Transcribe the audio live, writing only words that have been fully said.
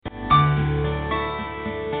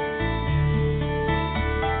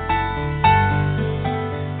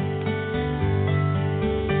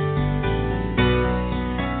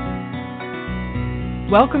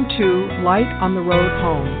Welcome to Light on the Road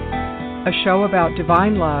Home, a show about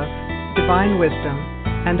divine love, divine wisdom,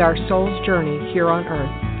 and our soul's journey here on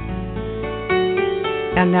earth.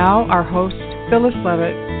 And now our hosts, Phyllis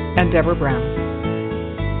Leavitt and Deborah Brown.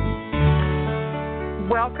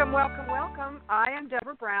 Welcome, welcome, welcome. I am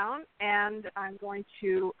Deborah Brown, and I'm going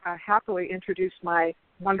to happily introduce my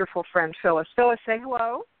wonderful friend, Phyllis. Phyllis, say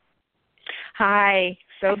hello. Hi.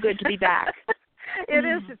 So good to be back. It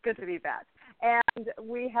is just good to be back. And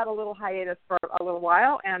we had a little hiatus for a little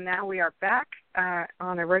while, and now we are back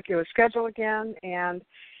on a regular schedule again. And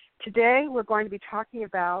today we're going to be talking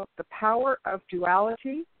about the power of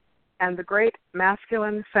duality and the great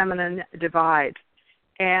masculine-feminine divide.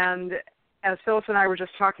 And as Phyllis and I were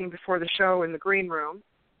just talking before the show in the green room,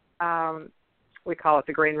 we call it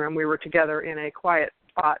the green room. We were together in a quiet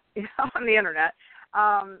spot on the internet.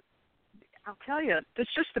 I'll tell you,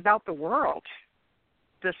 it's just about the world,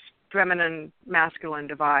 this feminine-masculine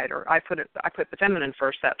divide, or I put the feminine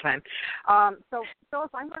first that time. So, Phyllis,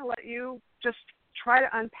 I'm going to let you just try to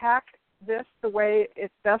unpack this the way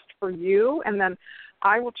it's best for you, and then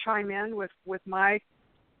I will chime in with my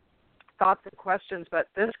thoughts and questions, but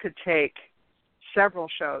this could take several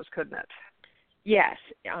shows, couldn't it? Yes,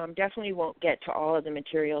 definitely won't get to all of the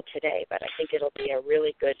material today, but I think it'll be a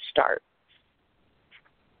really good start.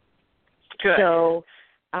 Good. So,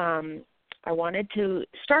 I wanted to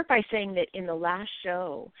start by saying that in the last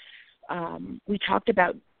show, we talked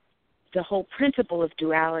about the whole principle of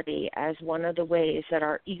duality as one of the ways that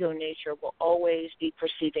our ego nature will always be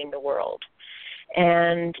perceiving the world.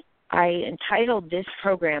 And I entitled this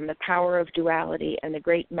program, The Power of Duality and the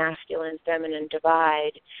Great Masculine-Feminine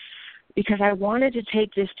Divide, because I wanted to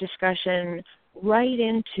take this discussion right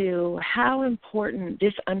into how important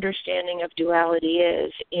this understanding of duality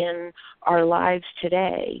is in our lives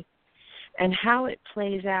today, and how it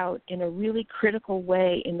plays out in a really critical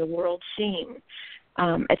way in the world scene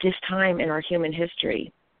at this time in our human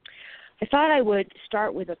history. I thought I would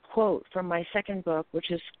start with a quote from my second book,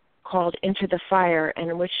 which is called Into the Fire,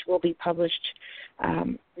 and which will be published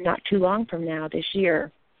not too long from now this year.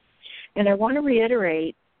 And I want to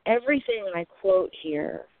reiterate, everything I quote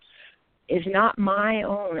here is not my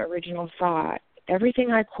own original thought.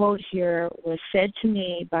 Everything I quote here was said to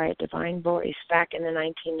me by a divine voice back in the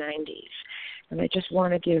 1990s. And I just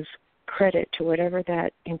want to give credit to whatever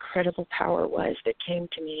that incredible power was that came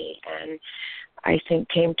to me and I think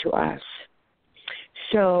came to us.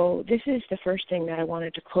 So this is the first thing that I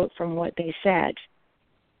wanted to quote from what they said.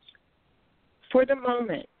 For the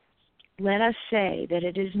moment, let us say that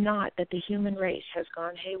it is not that the human race has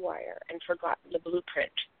gone haywire and forgotten the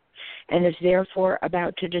blueprint, and is therefore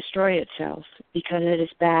about to destroy itself because it is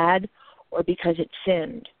bad or because it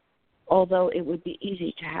sinned, although it would be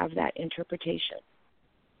easy to have that interpretation.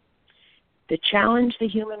 The challenge the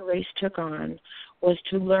human race took on was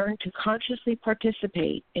to learn to consciously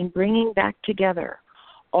participate in bringing back together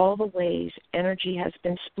all the ways energy has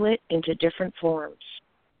been split into different forms.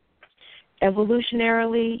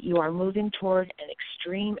 Evolutionarily, you are moving toward an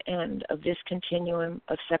extreme end of this continuum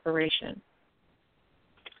of separation.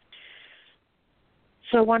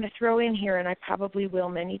 So I want to throw in here, and I probably will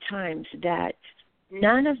many times, that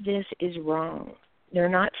none of this is wrong. They're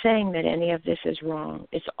not saying that any of this is wrong.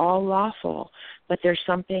 It's all lawful, but there's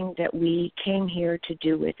something that we came here to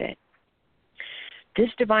do with it. This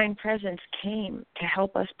divine presence came to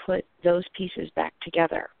help us put those pieces back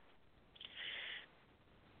together.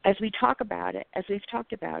 As we've talked about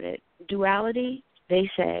it, duality,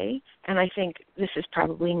 they say, and I think this is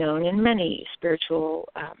probably known in many spiritual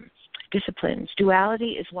disciplines,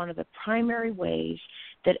 duality is one of the primary ways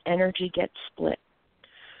that energy gets split.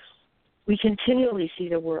 We continually see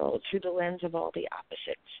the world through the lens of all the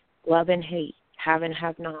opposites, love and hate, have and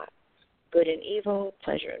have not, good and evil,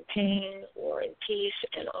 pleasure and pain, war and peace,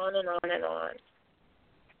 and on and on and on.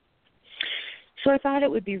 So I thought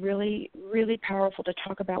it would be really, really powerful to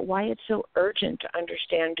talk about why it's so urgent to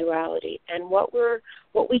understand duality and what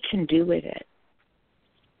we can do with it.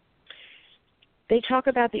 They talk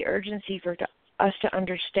about the urgency for us to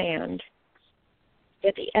understand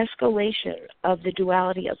that the escalation of the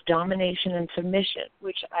duality of domination and submission,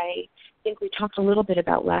 which I think we talked a little bit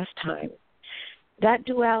about last time, that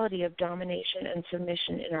duality of domination and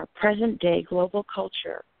submission in our present-day global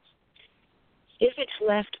culture, if it's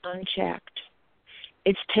left unchecked,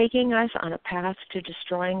 it's taking us on a path to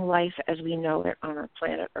destroying life as we know it on our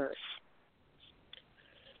planet Earth.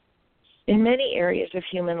 In many areas of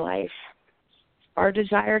human life, our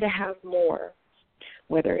desire to have more,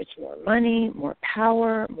 whether it's more money, more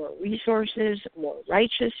power, more resources, more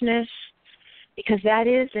righteousness, because that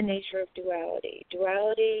is the nature of duality.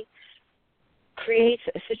 Duality creates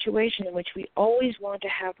a situation in which we always want to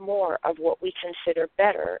have more of what we consider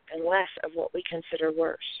better and less of what we consider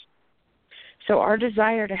worse. So our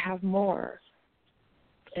desire to have more,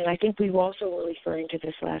 and I think we also were referring to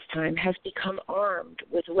this last time, has become armed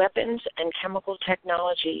with weapons and chemical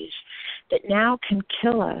technologies that now can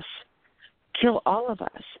kill us, kill all of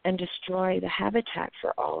us, and destroy the habitat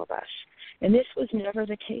for all of us. And this was never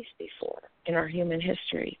the case before in our human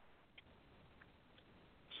history.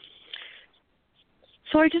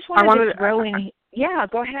 So I just wanted to throw in. Yeah,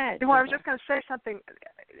 go ahead. Well, I was just going to say something.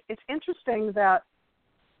 It's interesting that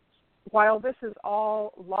while this is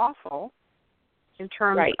all lawful in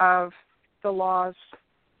terms of the laws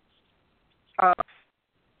of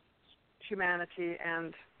humanity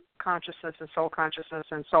and consciousness and soul consciousness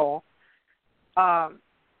and soul,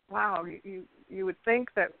 wow, you would think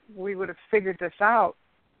that we would have figured this out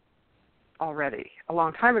already a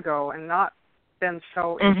long time ago and not been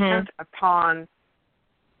so intent upon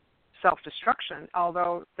self-destruction,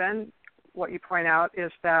 although then what you point out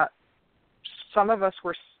is that some of us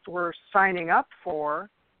were signing up for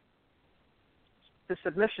the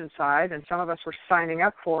submission side and some of us were signing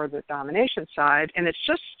up for the domination side, and it's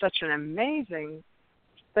just such an amazing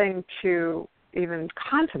thing to even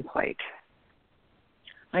contemplate.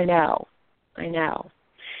 I know.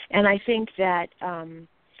 And I think that,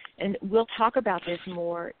 and we'll talk about this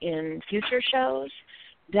more in future shows,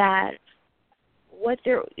 that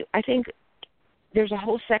I think there's a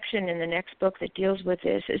whole section in the next book that deals with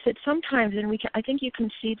this, is that sometimes, and I think you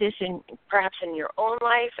can see this perhaps in your own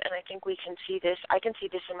life, and I think I can see this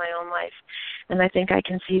in my own life, and I think I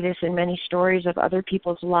can see this in many stories of other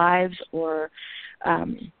people's lives or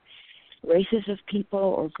races of people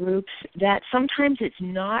or groups, that sometimes it's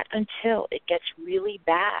not until it gets really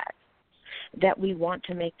bad that we want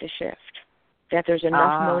to make the shift, that there's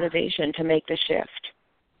enough motivation to make the shift.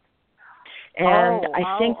 And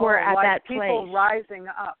I think we're at like that place. People rising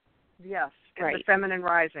up, yes, the feminine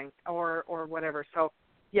rising or whatever. So,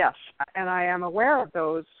 yes, and I am aware of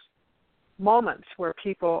those moments where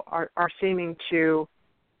people are seeming to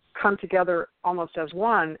come together almost as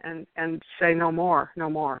one and say no more, no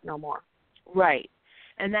more, no more. Right.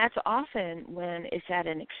 And that's often when it's at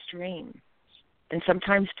an extreme. And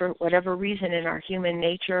sometimes for whatever reason in our human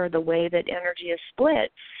nature, the way that energy is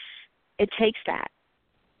split, it takes that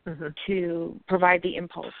to provide the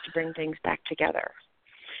impulse to bring things back together.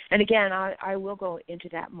 And again, I will go into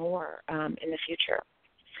that more in the future.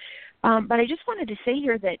 But I just wanted to say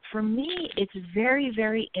here that for me, it's very,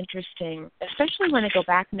 very interesting, especially when I go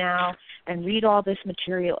back now and read all this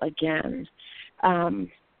material again,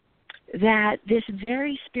 that this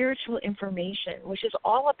very spiritual information, which is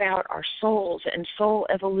all about our souls and soul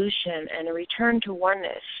evolution and a return to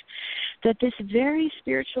oneness, that this very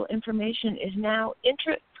spiritual information is now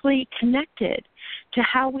intricately connected to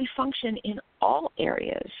how we function in all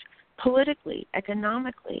areas, politically,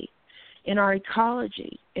 economically, in our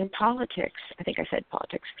ecology, in politics, I think I said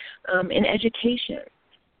politics, in education,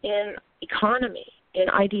 in economy, in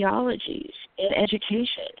ideologies, in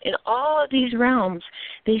education. In all of these realms,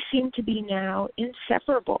 they seem to be now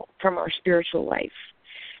inseparable from our spiritual life.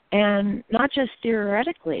 And not just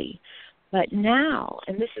theoretically, but now,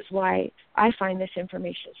 and this is why I find this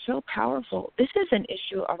information so powerful, this is an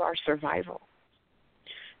issue of our survival.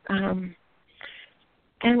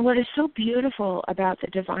 And what is so beautiful about the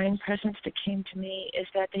divine presence that came to me is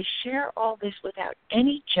that they share all this without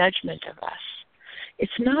any judgment of us.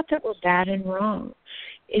 It's not that we're bad and wrong.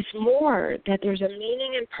 It's more that there's a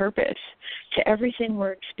meaning and purpose to everything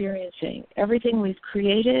we're experiencing, everything we've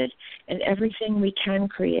created and everything we can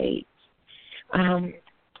create. And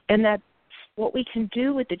that what we can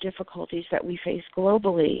do with the difficulties that we face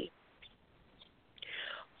globally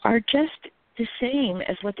are just the same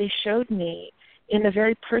as what they showed me in the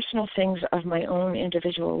very personal things of my own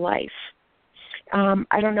individual life.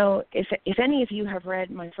 I don't know if any of you have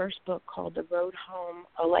read my first book called The Road Home,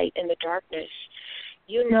 A Light in the Darkness.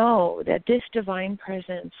 You know that this divine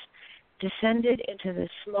presence descended into the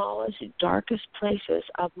smallest, darkest places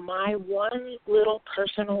of my one little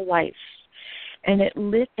personal life. And it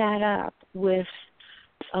lit that up with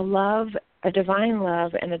a love, a divine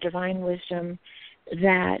love, and a divine wisdom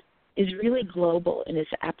that is really global in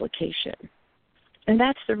its application. And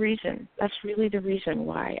that's the reason, that's really the reason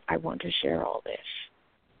why I want to share all this.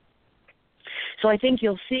 So I think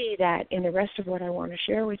you'll see that in the rest of what I want to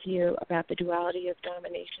share with you about the duality of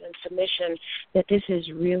domination and submission, that this is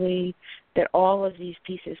really, that all of these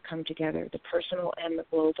pieces come together, the personal and the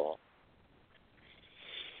global.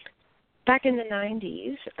 Back in the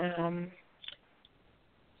 90s,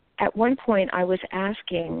 at one point I was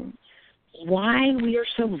asking why we are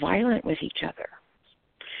so violent with each other.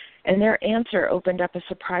 And their answer opened up a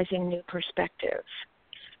surprising new perspective.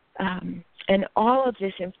 And all of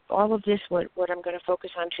this, what I'm going to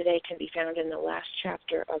focus on today, can be found in the last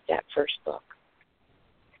chapter of that first book.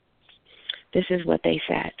 This is what they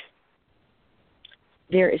said.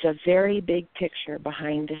 There is a very big picture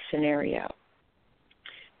behind this scenario.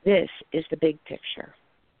 This is the big picture.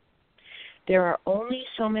 There are only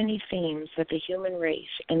so many themes that the human race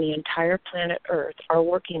and the entire planet Earth are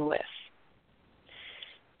working with.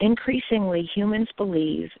 Increasingly, humans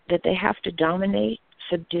believe that they have to dominate,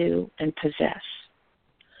 subdue, and possess.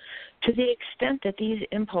 To the extent that these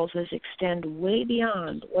impulses extend way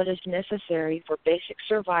beyond what is necessary for basic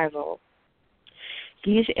survival,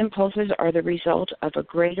 these impulses are the result of a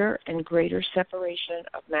greater and greater separation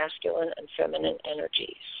of masculine and feminine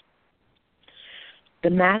energies. The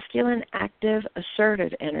masculine, active,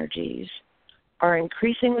 assertive energies are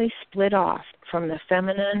increasingly split off from the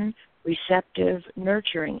feminine, receptive,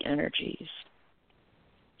 nurturing energies.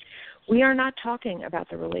 We are not talking about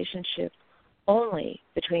the relationship only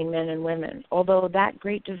between men and women, although that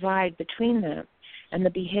great divide between them and the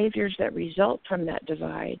behaviors that result from that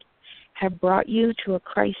divide have brought you to a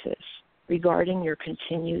crisis regarding your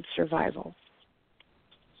continued survival.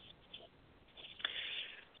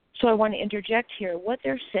 So I want to interject here. What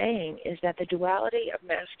they're saying is that the duality of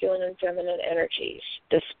masculine and feminine energies,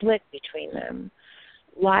 the split between them,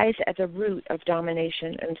 lies at the root of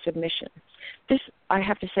domination and submission. This, I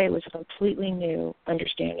have to say, was a completely new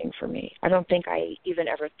understanding for me. I don't think I even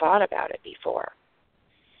ever thought about it before.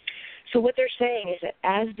 So what they're saying is that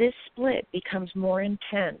as this split becomes more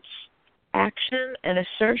intense, action and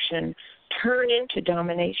assertion turn into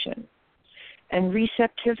domination, and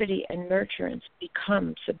receptivity and nurturance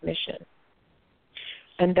become submission.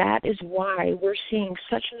 And that is why we're seeing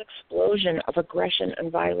such an explosion of aggression and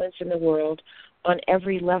violence in the world on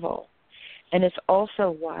every level. And it's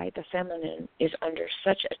also why the feminine is under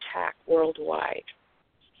such attack worldwide.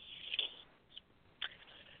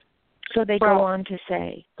 So they go on to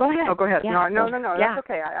say, go ahead. Oh, go ahead. Yeah. No, Yeah. that's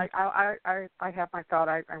okay. I have my thought.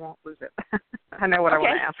 I won't lose it. I know what I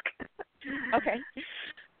want to ask. Okay.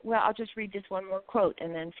 Well, I'll just read this one more quote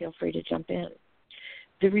and then feel free to jump in.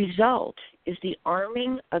 The result is the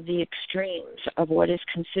arming of the extremes of what is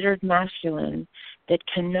considered masculine that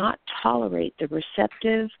cannot tolerate the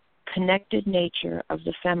receptive, connected nature of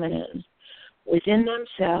the feminine within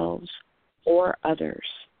themselves or others.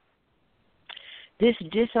 This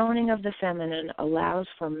disowning of the feminine allows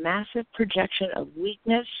for massive projection of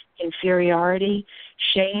weakness, inferiority,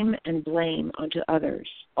 shame, and blame onto others.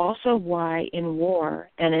 Also why in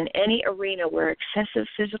war and in any arena where excessive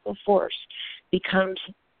physical force becomes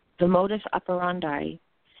the modus operandi,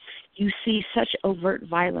 you see such overt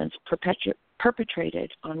violence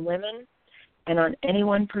perpetrated on women and on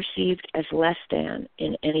anyone perceived as less than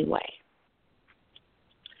in any way.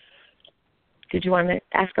 Did you want to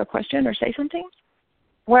ask a question or say something?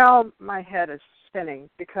 Well, my head is spinning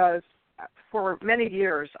because for many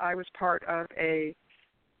years I was part of a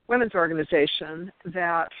women's organization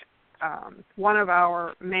that one of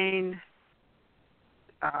our main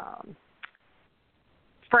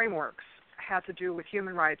frameworks had to do with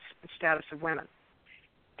human rights and status of women.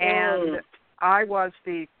 And I was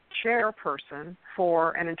the chairperson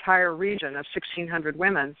for an entire region of 1,600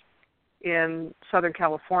 women in Southern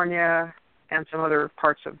California and some other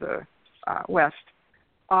parts of the West.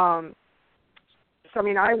 So, I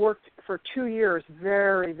mean, I worked for 2 years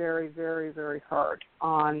very, very, very, very hard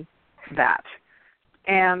on that.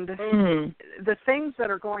 And the things that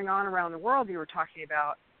are going on around the world you were talking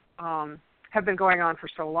about have been going on for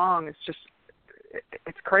so long. It's just,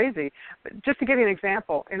 it's crazy. But just to give you an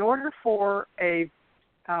example, in order for a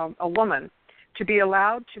woman to be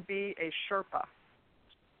allowed to be a Sherpa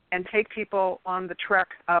and take people on the trek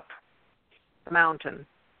up the mountain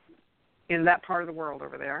in that part of the world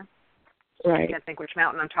over there, right. I can't think which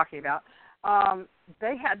mountain I'm talking about,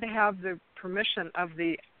 they had to have the permission of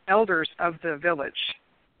the elders of the village,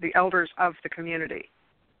 the elders of the community.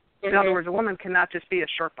 In other words, a woman cannot just be a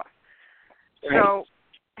Sherpa. Right.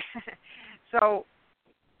 So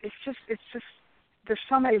it's just there's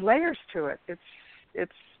so many layers to it.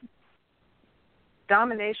 It's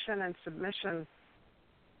domination and submission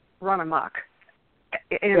run amok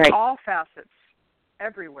in all facets,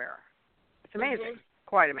 everywhere. It's amazing,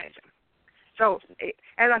 quite amazing. So,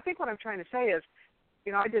 and I think what I'm trying to say is,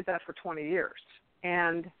 you know, I did that for 20 years,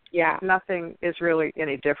 and nothing is really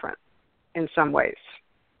any different in some ways.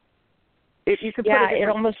 You could put it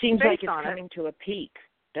almost seems like it's coming to a peak,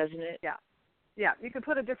 doesn't it? Yeah, you could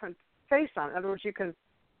put a different face on it. In other words, you can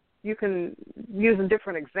you can use a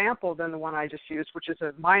different example than the one I just used, which is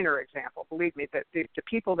a minor example. Believe me, that the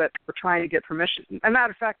people that were trying to get permission. As a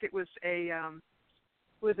matter of fact, it was a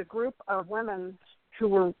group of women who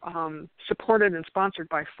were supported and sponsored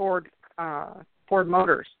by Ford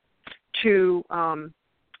Motors to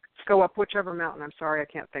go up whichever mountain. I'm sorry, I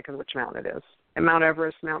can't think of which mountain it is. Mount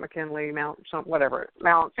Everest, Mount McKinley, Mount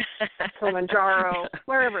Kilimanjaro,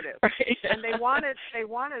 wherever it is. Right. And they wanted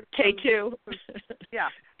K2. Yeah,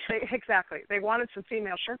 exactly. They wanted some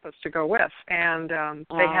female Sherpas to go with, and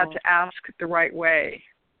they had to ask the right way.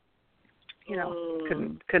 You know,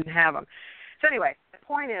 couldn't have them. So anyway, the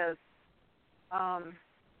point is,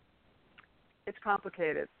 it's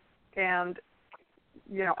complicated, and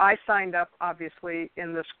you know, I signed up obviously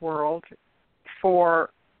in this world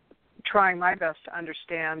for trying my best to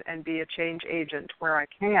understand and be a change agent where I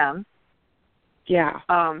can. Yeah.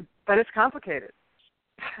 But it's complicated.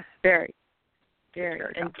 Very. Very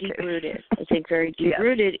and deep-rooted. I think very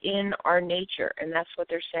deep-rooted in our nature, and that's what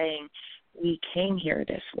they're saying. We came here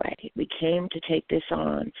this way. We came to take this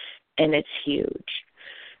on, and it's huge.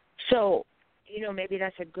 So, you know, maybe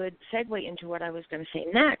that's a good segue into what I was going to say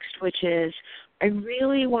next, which is I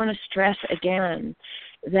really want to stress again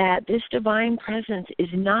that this divine presence is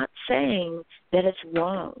not saying that it's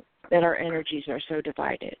wrong that our energies are so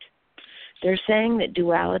divided. They're saying that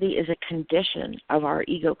duality is a condition of our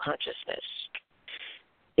ego consciousness.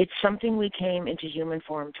 It's something we came into human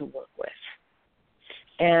form to work with.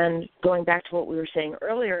 And going back to what we were saying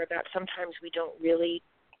earlier about sometimes we don't really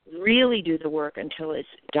do the work until it's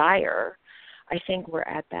dire, I think we're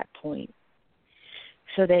at that point.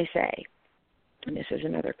 So they say, and this is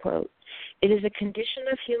another quote, "It is a condition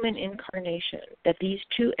of human incarnation that these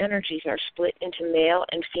two energies are split into male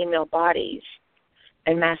and female bodies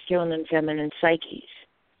and masculine and feminine psyches.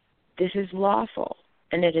 This is lawful,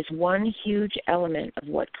 and it is one huge element of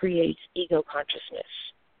what creates ego consciousness.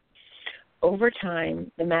 Over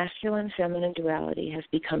time, the masculine-feminine duality has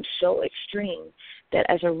become so extreme that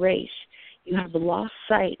as a race, you have lost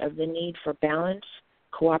sight of the need for balance,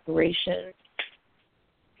 cooperation,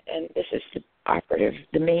 and this is the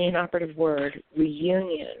main operative word,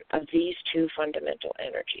 reunion of these two fundamental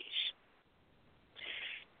energies.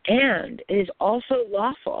 And it is also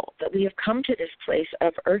lawful that we have come to this place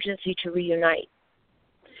of urgency to reunite.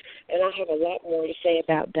 And I'll have a lot more to say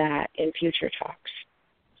about that in future talks.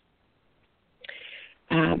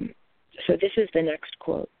 So this is the next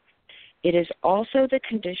quote. "It is also the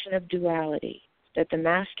condition of duality that the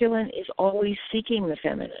masculine is always seeking the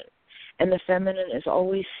feminine, and the feminine is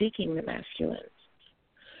always seeking the masculine.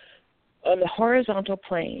 On the horizontal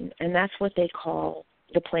plane, and that's what they call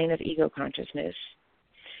the plane of ego consciousness,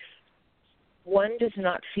 one does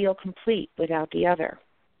not feel complete without the other.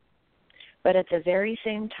 But at the very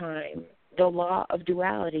same time, the law of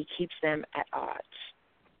duality keeps them at odds.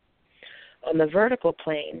 On the vertical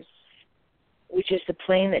plane, which is the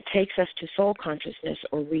plane that takes us to soul consciousness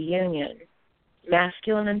or reunion,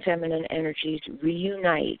 masculine and feminine energies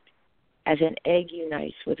reunite as an egg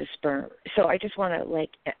unites with a sperm." So I just want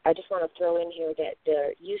to throw in here that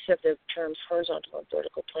the use of the terms horizontal and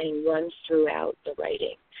vertical plane runs throughout the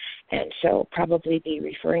writing, and so probably be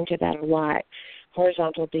referring to that a lot.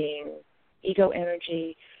 Horizontal being ego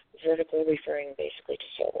energy, vertical referring basically to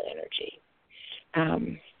soul energy.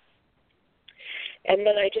 And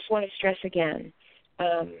then I just want to stress again,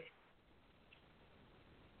 on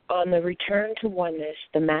the return to oneness,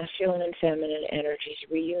 the masculine and feminine energies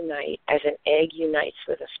reunite as an egg unites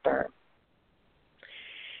with a sperm.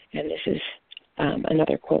 And this is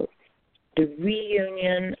another quote. "The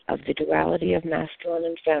reunion of the duality of masculine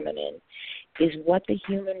and feminine is what the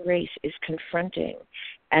human race is confronting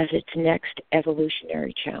as its next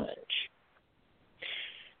evolutionary challenge."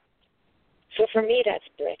 So for me, that's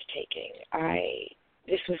breathtaking.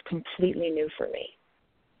 This was completely new for me,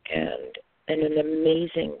 and an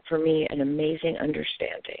amazing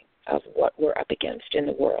understanding of what we're up against in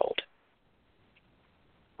the world.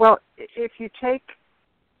 Well, if you take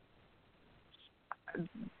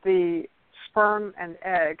the sperm and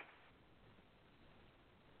egg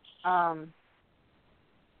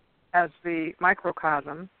as the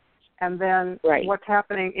microcosm, and then what's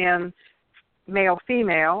happening in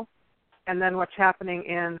male-female, and then what's happening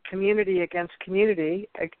in community against community,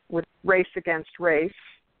 with race against race,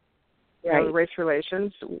 race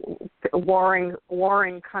relations,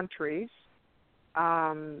 warring countries,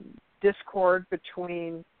 discord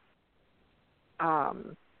between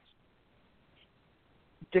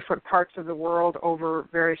different parts of the world over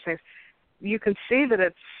various things. You can see that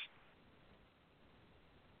it's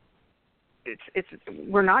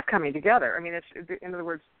we're not coming together. I mean, in other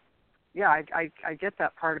words, I get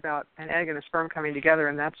that part about an egg and a sperm coming together,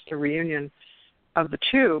 and that's the reunion of the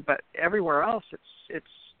two. But everywhere else, it's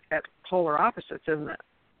at polar opposites, isn't it?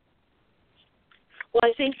 Well,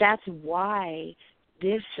 I think that's why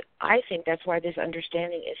this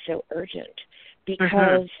understanding is so urgent,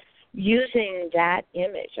 because using that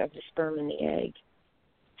image of the sperm and the egg,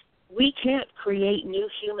 we can't create new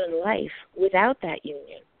human life without that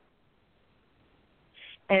union.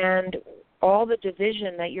 And all the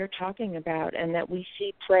division that you're talking about and that we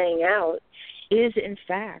see playing out is, in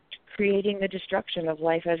fact, creating the destruction of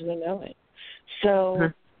life as we know it. So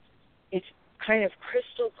it's kind of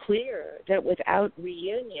crystal clear that without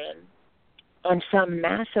reunion on some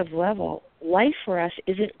massive level, life for us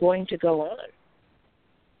isn't going to go on.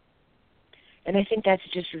 And I think that's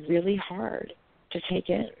just really hard to take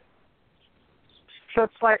in. So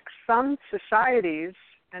it's like some societies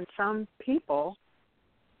and some people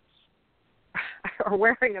are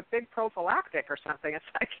wearing a big prophylactic or something. It's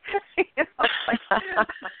like, it's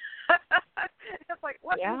like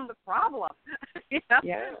what's the problem?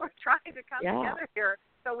 We're trying to come together here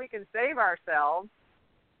so we can save ourselves.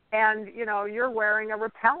 And, you're wearing a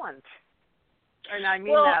repellent. And I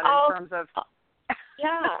mean that in terms of...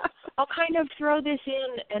 I'll kind of throw this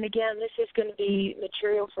in, and again, this is going to be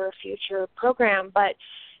material for a future program, but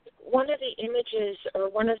one of the images, or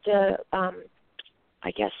one of the,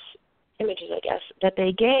 images that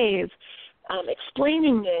they gave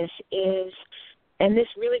explaining this is, and this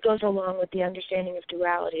really goes along with the understanding of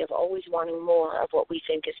duality, of always wanting more of what we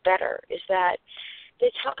think is better, is that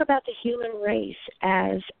they talk about the human race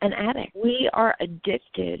as an addict. We are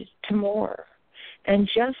addicted to more. And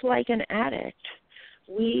just like an addict,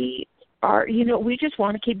 we are, we just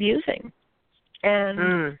want to keep using.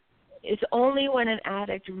 And it's only when an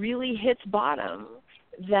addict really hits bottom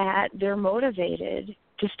that they're motivated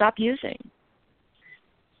to stop using.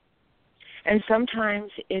 And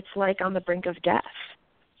sometimes it's like on the brink of death.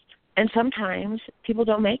 And sometimes people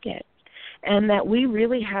don't make it. And that we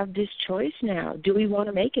really have this choice now. Do we want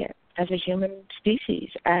to make it as a human species,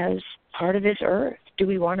 as part of this earth? Do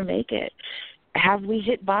we want to make it? Have we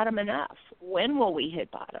hit bottom enough? When will we hit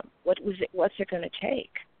bottom? What's it going to take?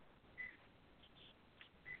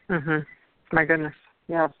 My goodness,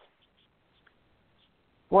 yes.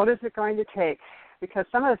 What is it going to take? Because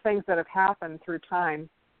some of the things that have happened through time,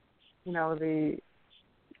 the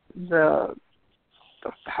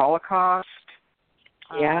Holocaust,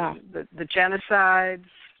 the genocides,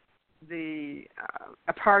 the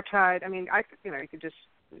apartheid. I mean, you could just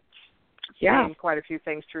name quite a few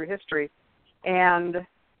things through history. And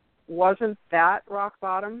wasn't that rock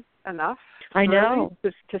bottom enough? I know.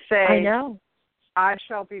 Really, to say, I know. I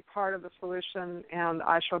shall be part of the solution, and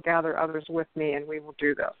I shall gather others with me, and we will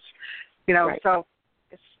do this. So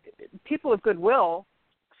people of goodwill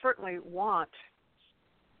certainly want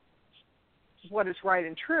what is right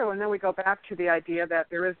and true, and then we go back to the idea that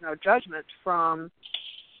there is no judgment from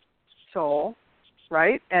soul,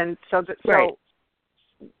 right? And so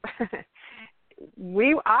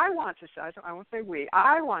I want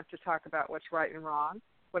to talk about what's right and wrong,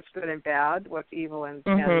 what's good and bad, what's evil and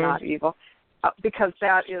not evil, because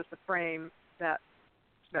that is the frame that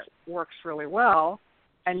works really well,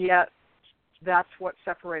 and yet that's what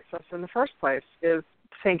separates us in the first place, is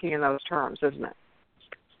thinking in those terms, isn't it?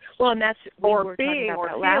 Well, and that's or we being were or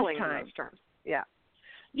talking about feeling last time. in those terms. Yeah.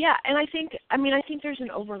 Yeah, and I think there's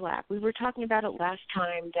an overlap. We were talking about it last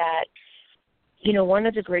time that, one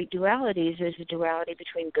of the great dualities is the duality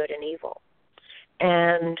between good and evil.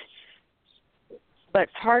 But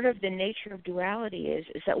part of the nature of duality is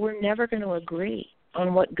that we're never going to agree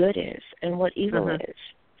on what good is and what evil is.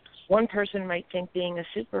 One person might think being a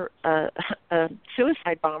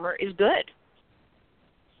suicide bomber is good.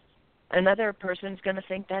 Another person's going to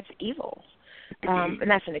think that's evil. And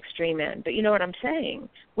that's an extreme end. But you know what I'm saying?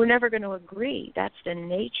 We're never going to agree. That's the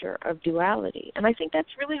nature of duality. And I think that's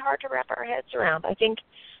really hard to wrap our heads around. I think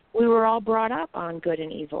we were all brought up on good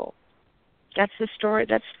and evil. That's the story.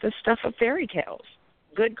 That's the stuff of fairy tales.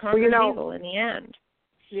 Good conquers evil in the end.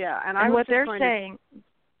 Yeah, and what they're saying...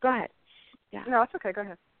 Go ahead. Yeah. No, it's okay. Go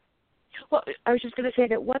ahead. Well, I was just going to say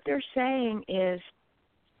that what they're saying is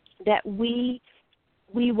that we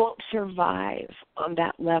won't survive on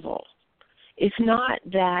that level. It's not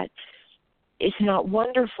that it's not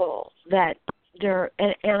wonderful that there,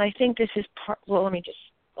 and I think this is part. Well, let me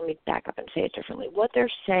back up and say it differently. What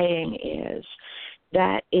they're saying is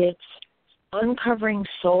that it's uncovering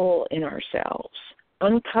soul in ourselves,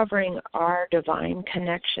 uncovering our divine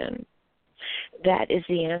connection. That is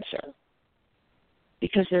the answer,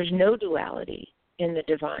 because there's no duality in the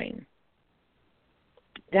divine.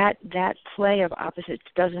 that play of opposites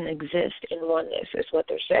doesn't exist in oneness, is what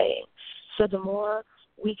they're saying. So the more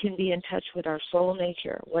we can be in touch with our soul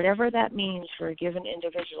nature, whatever that means for a given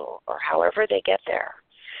individual or however they get there,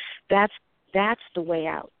 that's the way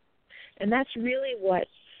out. And that's really what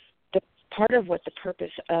part of what the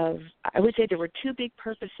purpose of, I would say there were two big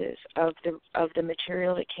purposes of the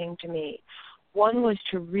material that came to me. One was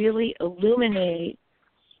to really illuminate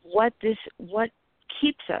what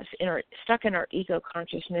keeps us stuck in our ego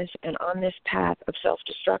consciousness and on this path of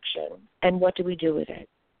self-destruction, and what do we do with it?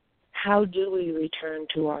 How do we return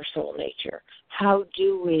to our soul nature? How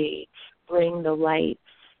do we bring the light,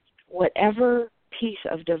 whatever piece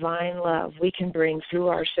of divine love we can bring through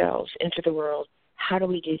ourselves into the world? How do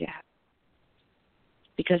we do that?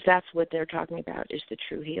 Because that's what they're talking about, is the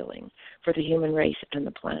true healing for the human race and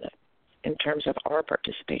the planet in terms of our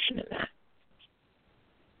participation in that.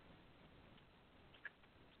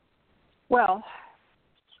 Well,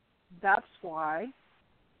 that's why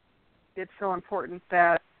it's so important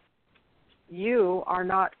that you are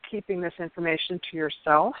not keeping this information to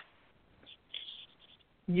yourself.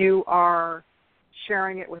 You are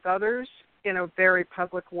sharing it with others in a very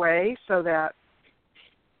public way so that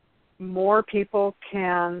more people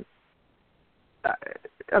can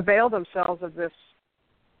avail themselves of this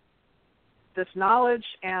knowledge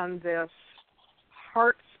and this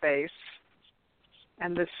heart space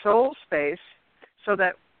and this soul space, so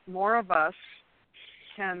that more of us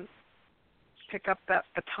can pick up that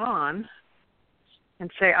baton and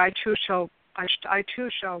say, I too shall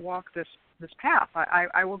walk this path.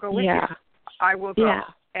 I will go with you. I will go. Yeah.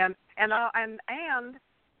 And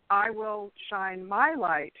I will shine my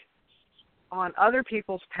light on other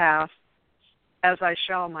people's path as I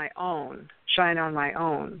shall my own, shine on my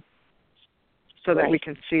own, so that we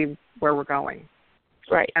can see where we're going.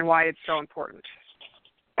 Right. And why it's so important.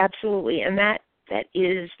 Absolutely. And that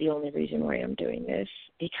is the only reason why I'm doing this,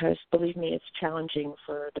 because, believe me, it's challenging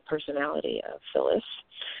for the personality of Phyllis.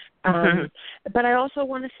 But I also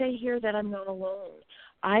want to say here that I'm not alone.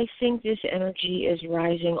 I think this energy is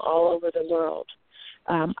rising all over the world.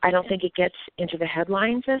 I don't think it gets into the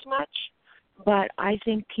headlines as much, but I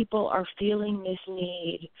think people are feeling this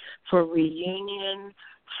need for reunion,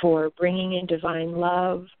 for bringing in divine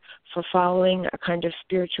love, for following a kind of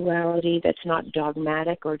spirituality that's not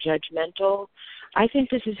dogmatic or judgmental. I think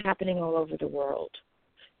this is happening all over the world.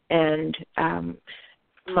 And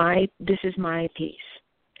this is my piece,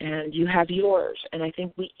 and you have yours, and I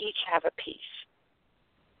think we each have a piece.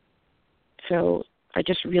 So I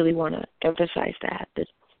just really want to emphasize that this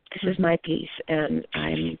is my piece, and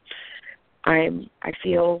I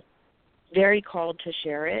feel very called to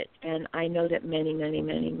share it, and I know that many, many,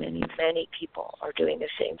 many, many, many people are doing the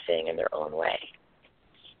same thing in their own way.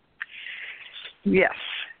 Yes.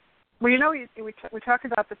 Well, we talk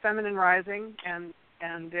about the feminine rising, and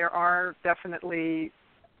there are definitely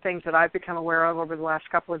things that I've become aware of over the last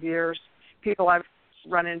couple of years, people I've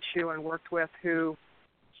run into and worked with who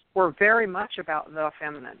were very much about the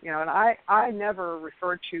feminine. And I never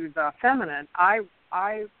referred to the feminine. I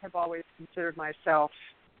have always considered myself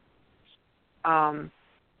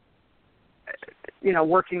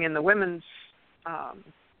working in the women's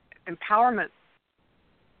empowerment,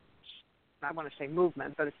 I want to say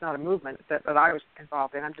movement, but it's not a movement that I was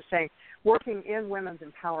involved in. I'm just saying working in women's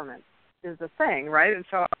empowerment is the thing, right? And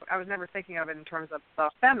so I was never thinking of it in terms of the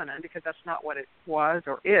feminine, because that's not what it was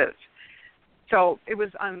or is. So it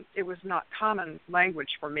was not common language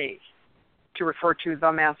for me to refer to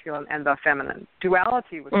the masculine and the feminine.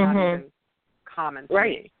 Duality was not even common to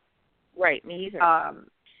me. Right, me either.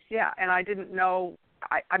 And I didn't know.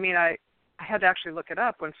 I had to actually look it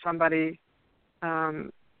up when somebody,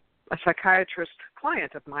 a psychiatrist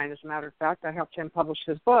client of mine, as a matter of fact, I helped him publish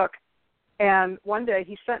his book. And one day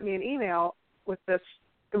he sent me an email with this.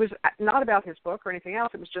 It was not about his book or anything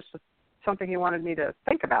else. It was just something he wanted me to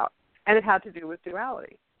think about. And it had to do with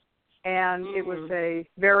duality. And it was a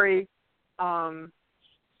very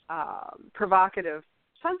provocative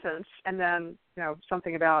sentence, and then,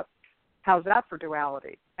 something about how's that for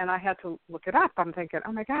duality. And I had to look it up. I'm thinking,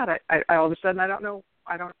 oh my God, I all of a sudden I don't know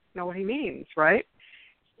what he means, right?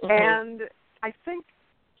 And I think,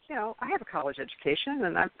 I have a college education,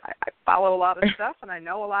 and I follow a lot of stuff, and I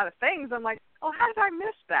know a lot of things. I'm like, oh, how did I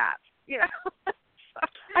miss that?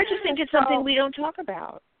 I just think it's something we don't talk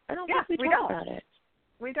about. I don't think we talk about it.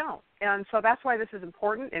 We don't. And so that's why this is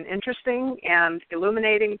important and interesting and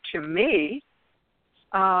illuminating to me,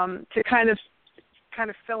 to kind of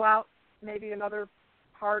fill out maybe another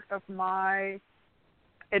part of my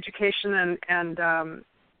education and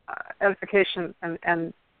edification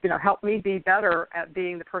and help me be better at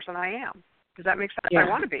being the person I am. Does that make sense? Yeah. I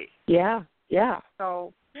want to be. Yeah, yeah.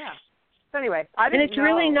 So, yeah. So anyway, I didn't And it's know.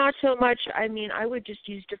 really not so much, I mean, I would just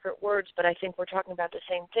use different words, but I think we're talking about the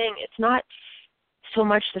same thing. It's not so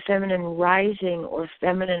much the feminine rising or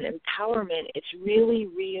feminine empowerment. It's really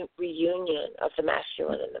reunion of the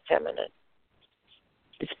masculine and the feminine.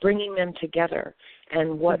 It's bringing them together.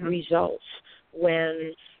 And what results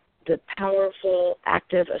when the powerful,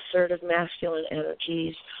 active, assertive masculine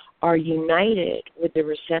energies are united with the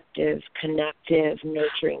receptive, connective,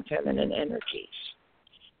 nurturing feminine energies.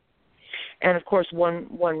 And, of course, one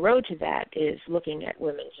road to that is looking at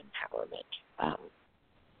women's empowerment.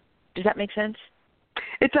 Does that make sense?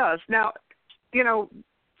 It does. Now,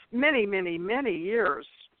 many, many, many years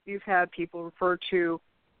you've had people refer to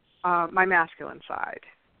my masculine side,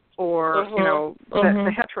 or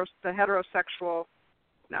the heterosexual,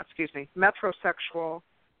 metrosexual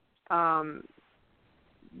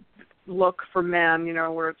look for men.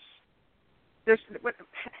 Where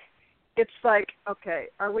it's like, okay,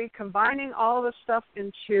 are we combining all this stuff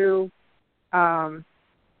into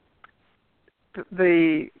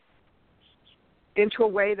into a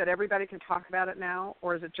way that everybody can talk about it now,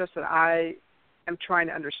 or is it just that I am trying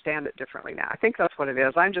to understand it differently now? I think that's what it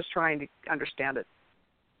is. I'm just trying to understand it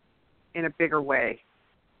in a bigger way.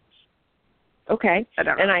 Okay. I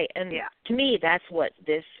don't know. To me, that's what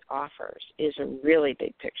this offers, is a really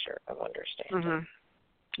big picture of understanding.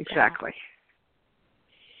 Mm-hmm. Exactly.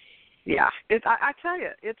 Yeah. I tell you,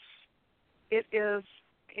 it is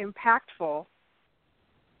impactful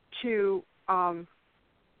to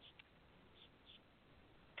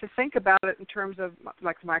think about it in terms of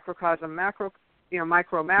like microcosm, macro,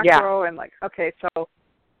 micro, and like, okay, so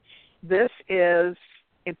this is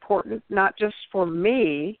important not just for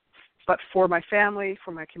me, but for my family,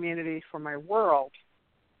 for my community, for my world.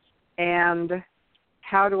 And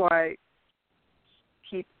how do I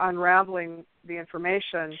keep unraveling the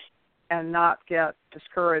information and not get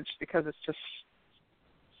discouraged because it's just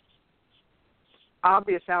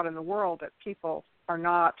obvious out in the world that people are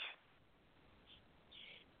not,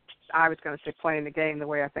 I was going to say playing the game the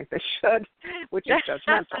way I think they should, which is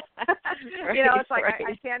judgmental. It's like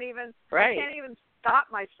I can't even stop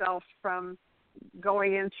myself from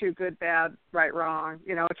going into good, bad, right, wrong.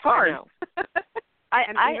 It's hard. I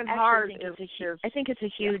think it's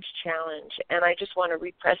a huge challenge, and I just want to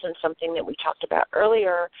represent something that we talked about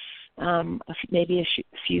earlier, maybe a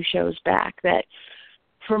few shows back, that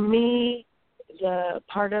for me, the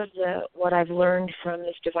part of what I've learned from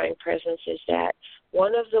this divine presence is that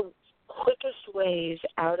one of the quickest ways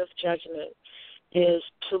out of judgment is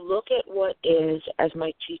to look at what is as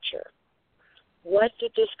my teacher. What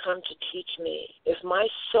did this come to teach me? If my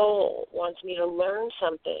soul wants me to learn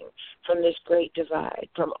something from this great divide,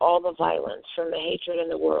 from all the violence, from the hatred in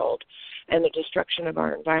the world, and the destruction of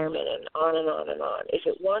our environment, and on and on and on, if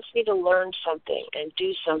it wants me to learn something and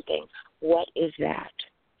do something, what is that?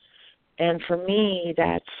 And for me,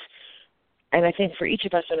 and I think for each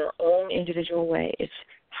of us in our own individual way, it's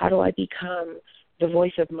how do I become the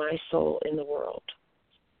voice of my soul in the world?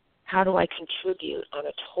 How do I contribute on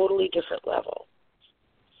a totally different level?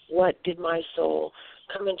 What did my soul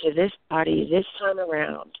come into this body this time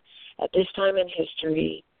around, at this time in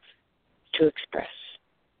history, to express?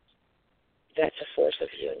 That's a force of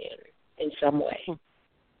union in some way.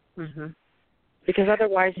 Mm-hmm. Because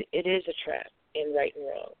otherwise it is a trap in right and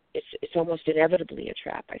wrong. It's almost inevitably a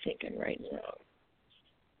trap, I think, in right and wrong.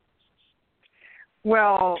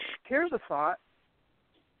 Well, here's a thought.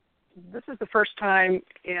 This is the first time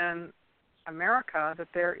in America that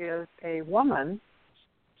there is a woman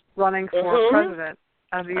running for president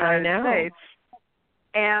of the United States.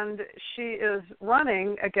 And she is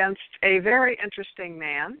running against a very interesting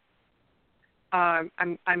man.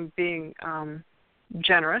 I'm being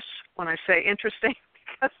generous when I say interesting,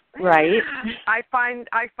 because I find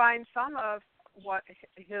some of what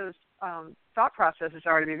his thought processes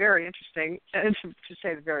are to be very interesting, to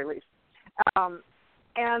say the very least.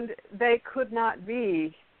 And they could not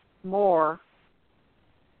be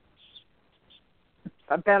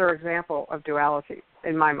a better example of duality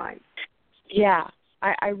in my mind. Yeah.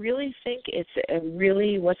 I really think it's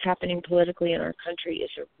what's happening politically in our country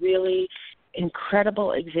is a really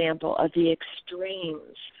incredible example of the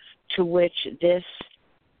extremes to which this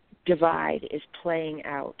divide is playing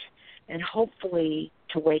out, and hopefully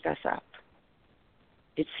to wake us up.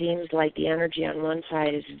 It seems like the energy on one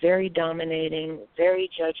side is very dominating, very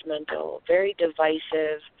judgmental, very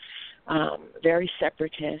divisive, very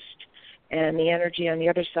separatist, and the energy on the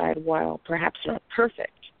other side, while perhaps not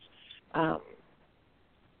perfect,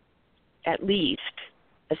 at least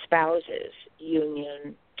espouses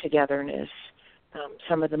union, togetherness,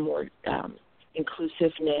 some of the more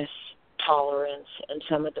inclusiveness, tolerance, and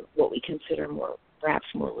some of the what we consider perhaps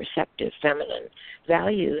more receptive feminine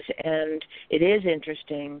values. And it is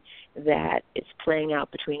interesting that it's playing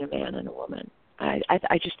out between a man and a woman.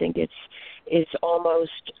 I just think it's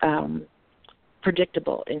almost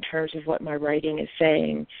predictable in terms of what my writing is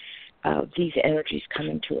saying, these energies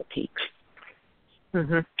coming to a peak.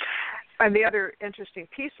 Mm-hmm. And the other interesting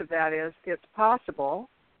piece of that is it's possible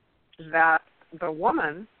that the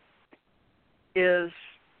woman is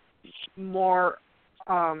more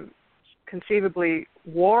conceivably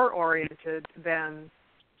war-oriented than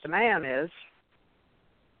the man is,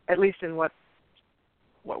 at least in what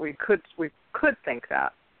we could think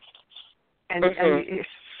that. And, mm-hmm. and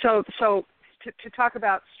so to talk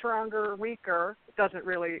about stronger, weaker doesn't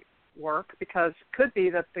really work, because it could be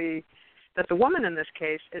that the woman in this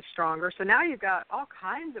case is stronger. So now you've got all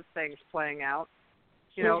kinds of things playing out,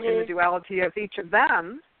 you know, in the duality of each of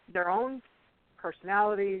them, their own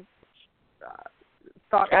personality,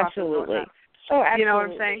 thought process. Absolutely. Oh, absolutely. You know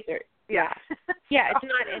what I'm saying? Yeah. Yeah, it's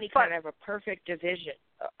not any kind of a perfect division,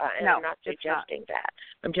 and no, I'm not suggesting that.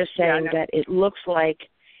 I'm just saying that it looks like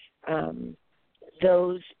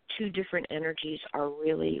those two different energies are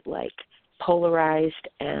really like polarized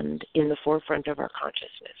and in the forefront of our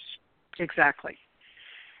consciousness. Exactly.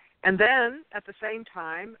 And then at the same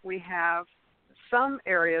time, we have some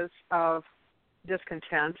areas of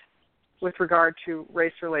discontent with regard to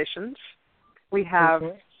race relations. We have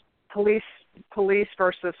police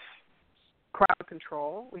versus crowd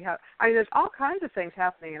control. There's all kinds of things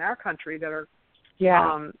happening in our country that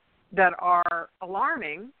are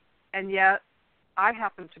alarming, and yet I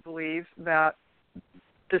happen to believe that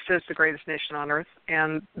this is the greatest nation on earth,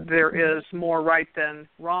 and there is more right than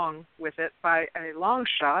wrong with it by a long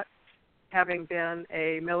shot, having been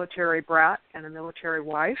a military brat and a military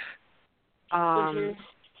wife.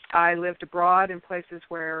 I lived abroad in places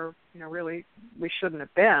where, really we shouldn't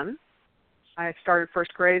have been. I started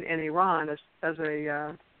first grade in Iran as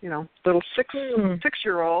a little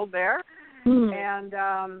six-year-old there, and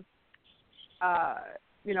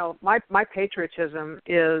my patriotism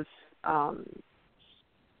is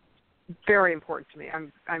very important to me.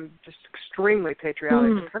 I'm just extremely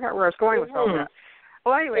patriotic. I forgot where I was going with all that.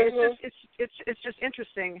 Well, anyway, it's just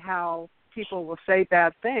interesting how people will say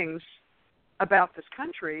bad things about this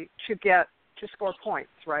country to score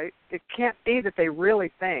points, right? It can't be that they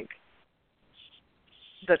really think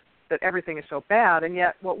that everything is so bad, and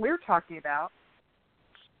yet what we're talking about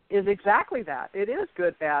is exactly that. It is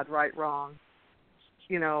good, bad, right, wrong,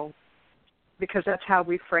 because that's how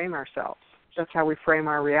we frame ourselves. That's how we frame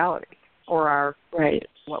our reality, or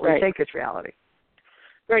what we think is reality.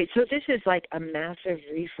 Right. So this is like a massive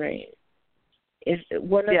reframe.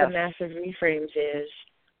 One of the massive reframes is,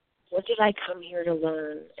 what did I come here to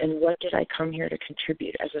learn, and what did I come here to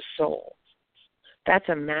contribute as a soul? That's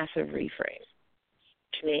a massive reframe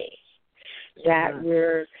to me. That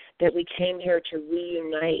we came here to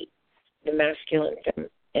reunite the masculine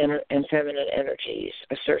and feminine energies,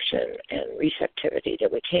 assertion and receptivity,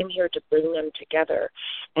 that we came here to bring them together,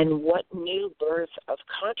 and what new birth of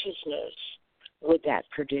consciousness would that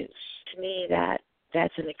produce? To me,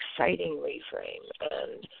 that's an exciting reframe,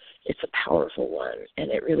 and it's a powerful one,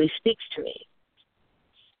 and it really speaks to me.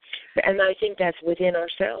 And I think that's within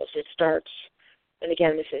ourselves. It starts, and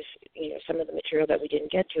again, this is some of the material that we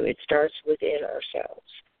didn't get to, it starts within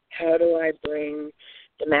ourselves. How do I bring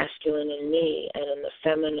the masculine in me and the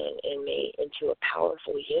feminine in me into a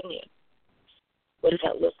powerful union? What does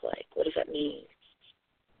that look like? What does that mean?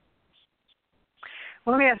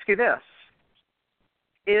 Well, let me ask you this.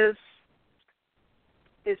 Is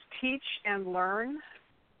teach and learn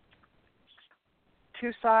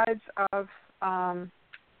two sides of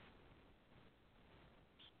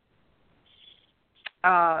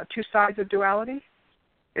duality,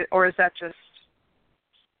 or is that just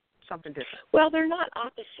something different? Well, they're not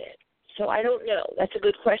opposite, so I don't know. That's a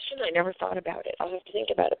good question. I never thought about it. I'll have to think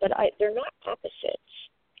about it, but they're not opposites.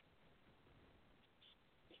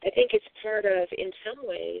 I think it's part of, in some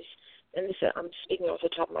ways, and this I'm speaking off the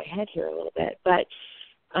top of my head here a little bit, but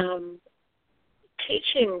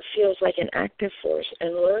teaching feels like an active force,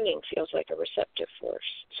 and learning feels like a receptive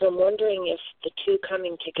force. So I'm wondering if the two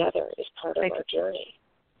coming together is part of our journey.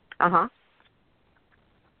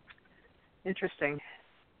 Interesting.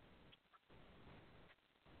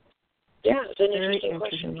 Yeah, it's an interesting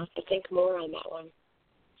question. I'll have to think more on that one.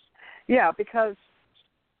 Yeah, because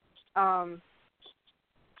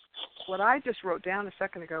what I just wrote down a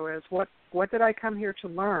second ago is, what did I come here to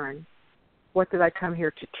learn? What did I come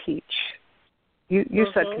here to teach? You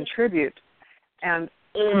said contribute, and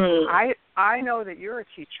I I know that you're a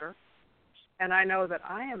teacher, and I know that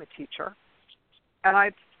I am a teacher,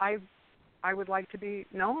 and I would like to be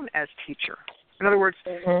known as teacher. In other words,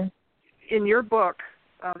 in your book,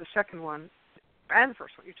 the second one and the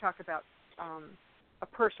first one, you talk about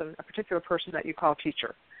a particular person that you call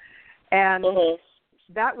teacher. And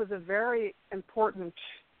that was a very important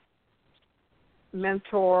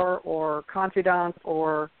mentor or confidant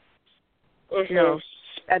or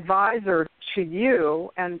advisor to you,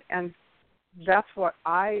 and that's what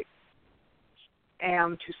I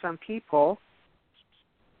am to some people.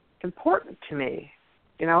 Important to me,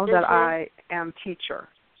 that I am teacher.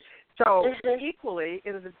 So equally,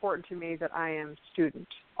 it is important to me that I am student,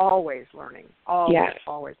 always learning,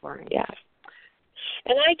 always learning. Yeah.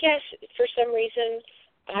 And I guess for some reason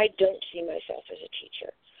I don't see myself as a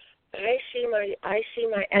teacher. I see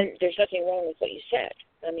my, and there's nothing wrong with what you said.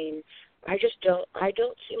 I mean, I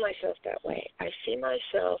don't see myself that way. I see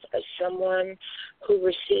myself as someone who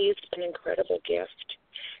received an incredible gift,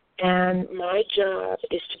 and my job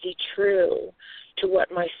is to be true to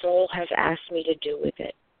what my soul has asked me to do with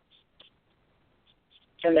it,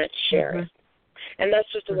 and that's share it. And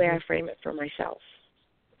that's just the way I frame it for myself.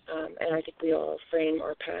 And I think we all frame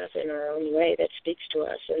our path in our own way that speaks to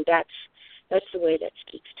us, and that's the way that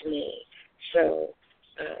speaks to me. So,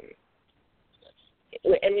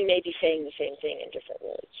 and we may be saying the same thing in different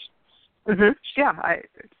words. Yeah,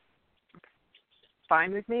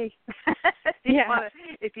 fine with me.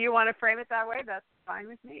 If you want to frame it that way, that's fine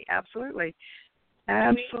with me. Absolutely.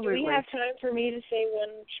 Do we have time for me to say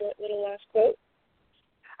one short little last quote?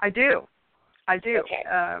 I do. Okay.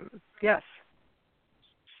 Yes.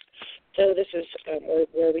 So this is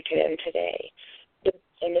where we could end today.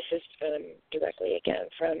 And this is directly, again,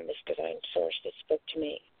 from this divine source that spoke to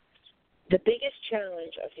me. The biggest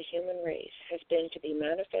challenge of the human race has been to be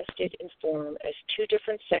manifested in form as two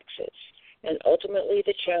different sexes, and ultimately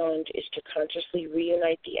the challenge is to consciously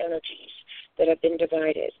reunite the energies that have been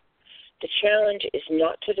divided. The challenge is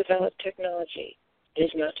not to develop technology. It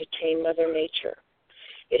is not to tame Mother Nature.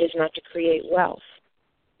 It is not to create wealth.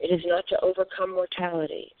 It is not to overcome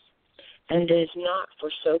mortality. And it is not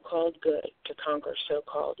for so-called good to conquer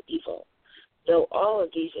so-called evil, though all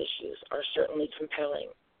of these issues are certainly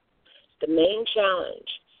compelling. The main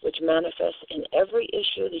challenge, which manifests in every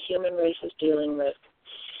issue the human race is dealing with,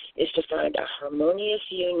 is to find a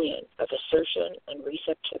harmonious union of assertion and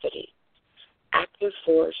receptivity, active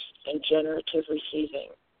force and generative receiving,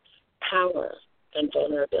 power and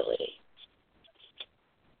vulnerability.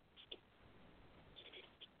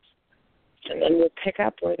 And then we'll pick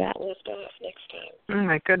up where that left off next time. Oh,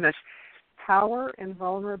 my goodness. Power and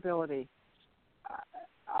vulnerability.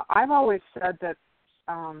 I've always said that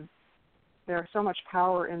there's so much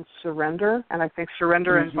power in surrender, and I think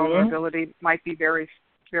surrender and vulnerability might be very,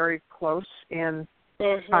 very close in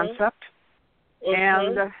concept.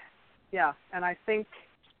 And, and I think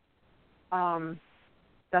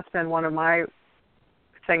that's been one of my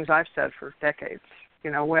things I've said for decades,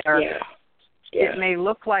 where it may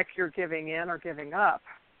look like you're giving in or giving up.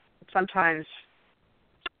 Sometimes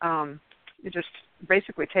you're just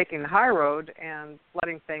basically taking the high road and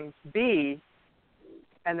letting things be,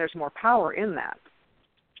 and there's more power in that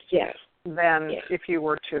than if you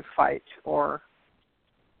were to fight or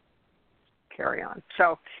carry on.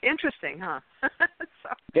 So interesting, huh?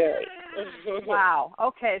 Very. Wow.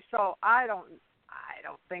 Okay, so I don't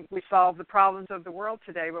think we solved the problems of the world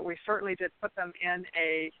today, but we certainly did put them in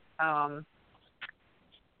a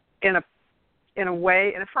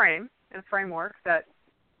framework that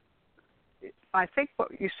I think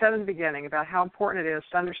what you said in the beginning about how important it is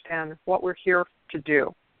to understand what we're here to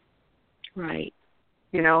do. Right.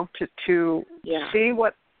 To see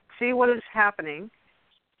what is happening,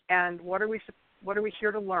 and what are we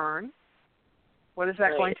here to learn? What is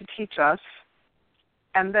that going to teach us?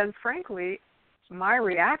 And then, frankly, my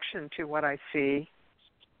reaction to what I see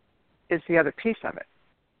is the other piece of it.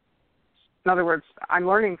 In other words, I'm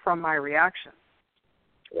learning from my reaction.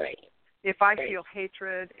 Right. If I feel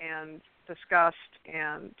hatred and disgust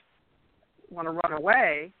and want to run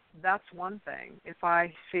away, that's one thing. If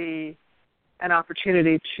I see an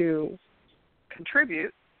opportunity to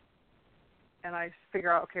contribute and I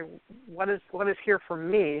figure out, okay, what is here for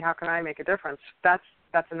me? How can I make a difference? That's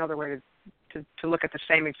another way to look at the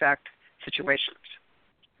same exact situations.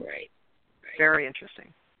 Right. Very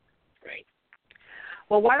interesting. Right.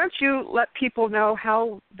 Well, why don't you let people know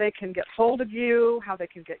how they can get hold of you, how they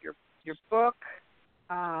can get your book.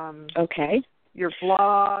 Okay. Your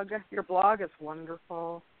blog. Your blog is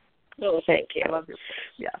wonderful. Oh, thank you. I love your book.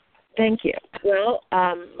 Yeah. Thank you. Well,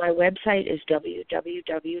 my website is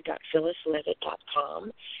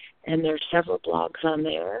www.phyllisleavitt.com, and there's several blogs on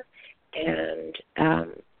there. And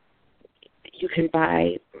you can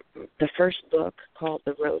buy the first book called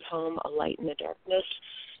The Road Home, A Light in the Darkness,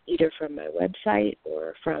 either from my website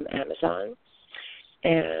or from Amazon.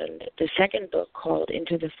 And the second book, called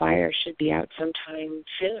Into the Fire, should be out sometime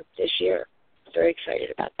soon this year. Very excited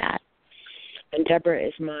about that. And Deborah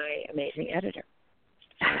is my amazing editor.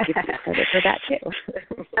 I'll give you credit for that, too.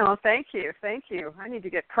 Oh, thank you. Thank you. I need to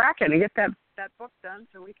get cracking and get that book done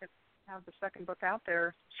so we can have the second book out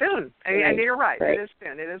there soon. Right. And you're right. Right. It is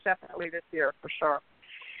soon. It is definitely this year for sure.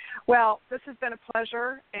 Well, this has been a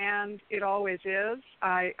pleasure, and it always is.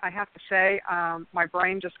 I have to say, my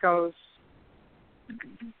brain just goes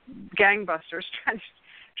gangbusters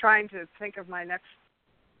trying to think of my next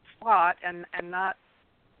spot and not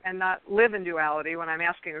live in duality when I'm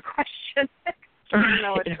asking a question. You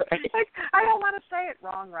know, it's like, I don't want to say it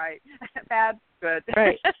wrong, right? Bad, good.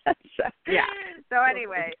 Right. So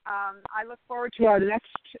anyway, I look forward to our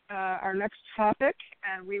next topic,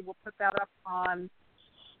 and we will put that up on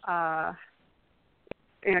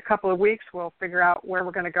in a couple of weeks. We'll figure out where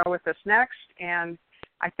we're going to go with this next, and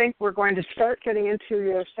I think we're going to start getting into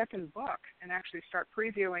your second book and actually start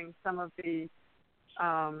previewing some of the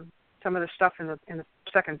stuff in the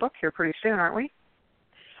second book here pretty soon, aren't we?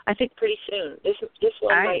 I think pretty soon. This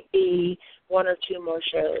one might be one or two more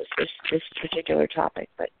shows, this particular topic.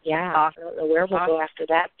 But, yeah, awesome. I don't know where we'll go after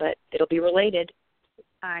that, but it'll be related.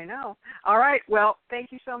 I know. All right. Well,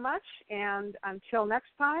 thank you so much. And until next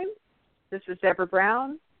time, this is Deborah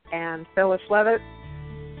Brown and Phyllis Leavitt.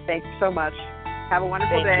 Thank you so much. Have a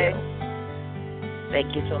wonderful day.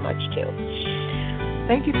 Thank you so much, too.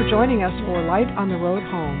 Thank you for joining us for Light on the Road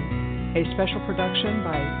Home, a special production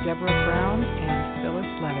by Deborah Brown and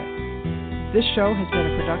Phyllis Leavitt. This show has been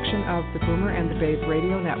a production of the Boomer and the Babe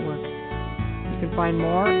Radio Network. You can find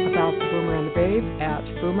more about the Boomer and the Babe at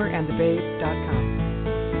boomerandthebabe.com.